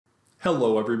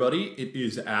Hello everybody, it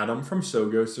is Adam from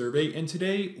SoGoSurvey, and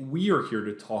today we are here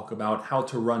to talk about how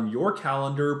to run your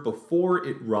calendar before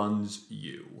it runs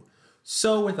you.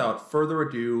 So without further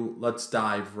ado, let's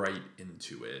dive right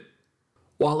into it.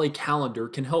 While a calendar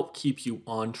can help keep you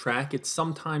on track, it's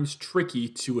sometimes tricky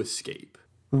to escape.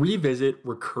 Revisit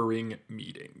recurring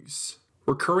meetings.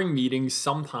 Recurring meetings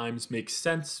sometimes make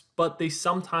sense, but they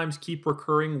sometimes keep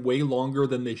recurring way longer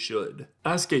than they should.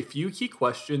 Ask a few key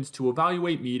questions to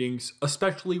evaluate meetings,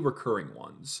 especially recurring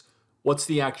ones. What's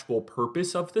the actual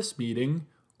purpose of this meeting?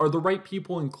 Are the right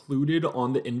people included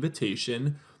on the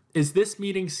invitation? Is this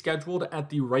meeting scheduled at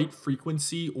the right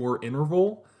frequency or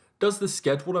interval? Does the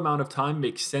scheduled amount of time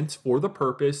make sense for the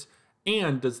purpose?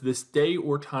 And does this day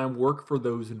or time work for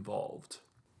those involved?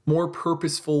 More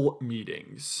purposeful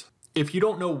meetings. If you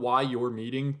don't know why you're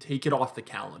meeting, take it off the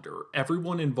calendar.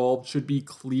 Everyone involved should be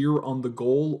clear on the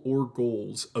goal or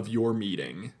goals of your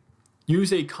meeting.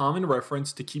 Use a common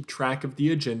reference to keep track of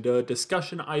the agenda,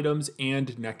 discussion items,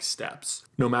 and next steps.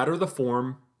 No matter the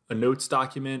form, a notes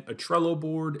document, a Trello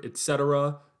board,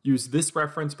 etc., use this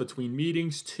reference between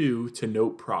meetings too to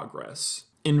note progress.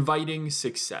 Inviting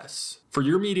success. For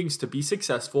your meetings to be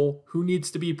successful, who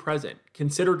needs to be present?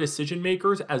 Consider decision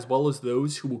makers as well as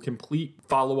those who will complete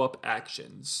follow-up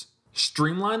actions.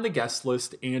 Streamline the guest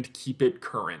list and keep it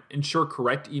current. Ensure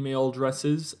correct email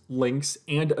addresses, links,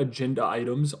 and agenda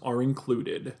items are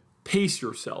included. Pace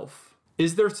yourself.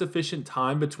 Is there sufficient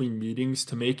time between meetings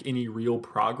to make any real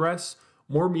progress?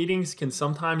 More meetings can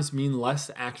sometimes mean less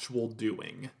actual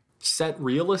doing. Set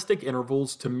realistic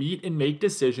intervals to meet and make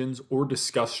decisions or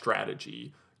discuss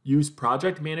strategy. Use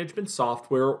project management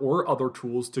software or other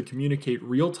tools to communicate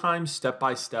real-time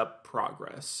step-by-step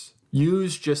progress.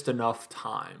 Use just enough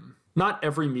time. Not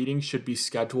every meeting should be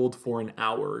scheduled for an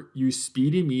hour. Use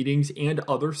speedy meetings and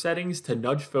other settings to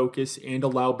nudge focus and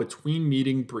allow between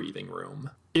meeting breathing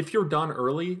room. If you're done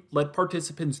early, let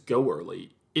participants go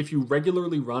early. If you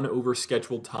regularly run over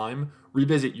scheduled time,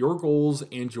 revisit your goals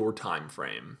and your time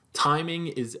frame. Timing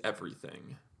is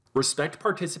everything. Respect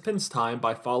participants' time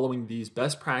by following these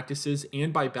best practices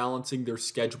and by balancing their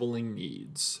scheduling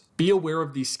needs. Be aware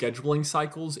of these scheduling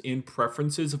cycles and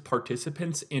preferences of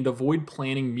participants and avoid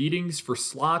planning meetings for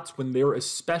slots when they're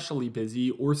especially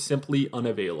busy or simply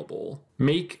unavailable.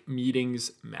 Make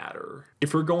meetings matter.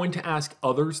 If you're going to ask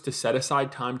others to set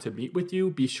aside time to meet with you,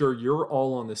 be sure you're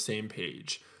all on the same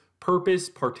page. Purpose,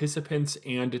 participants,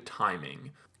 and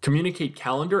timing. Communicate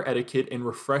calendar etiquette and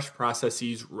refresh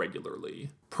processes regularly.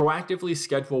 Proactively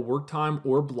schedule work time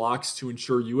or blocks to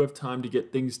ensure you have time to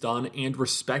get things done and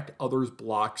respect others'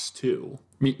 blocks too.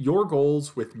 Meet your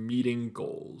goals with meeting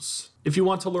goals. If you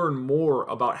want to learn more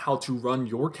about how to run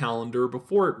your calendar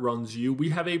before it runs you, we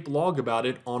have a blog about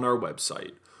it on our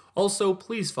website. Also,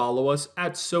 please follow us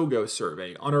at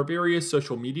SoGoSurvey on our various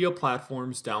social media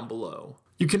platforms down below.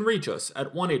 You can reach us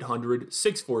at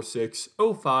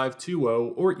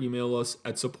 1-800-646-0520 or email us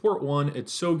at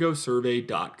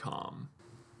support1@sogosurvey.com.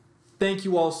 Thank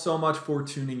you all so much for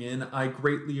tuning in. I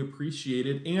greatly appreciate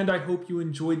it, and I hope you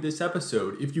enjoyed this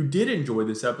episode. If you did enjoy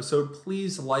this episode,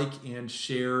 please like and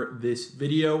share this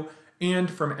video. And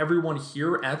from everyone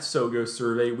here at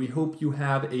SoGoSurvey, we hope you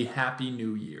have a happy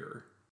new year.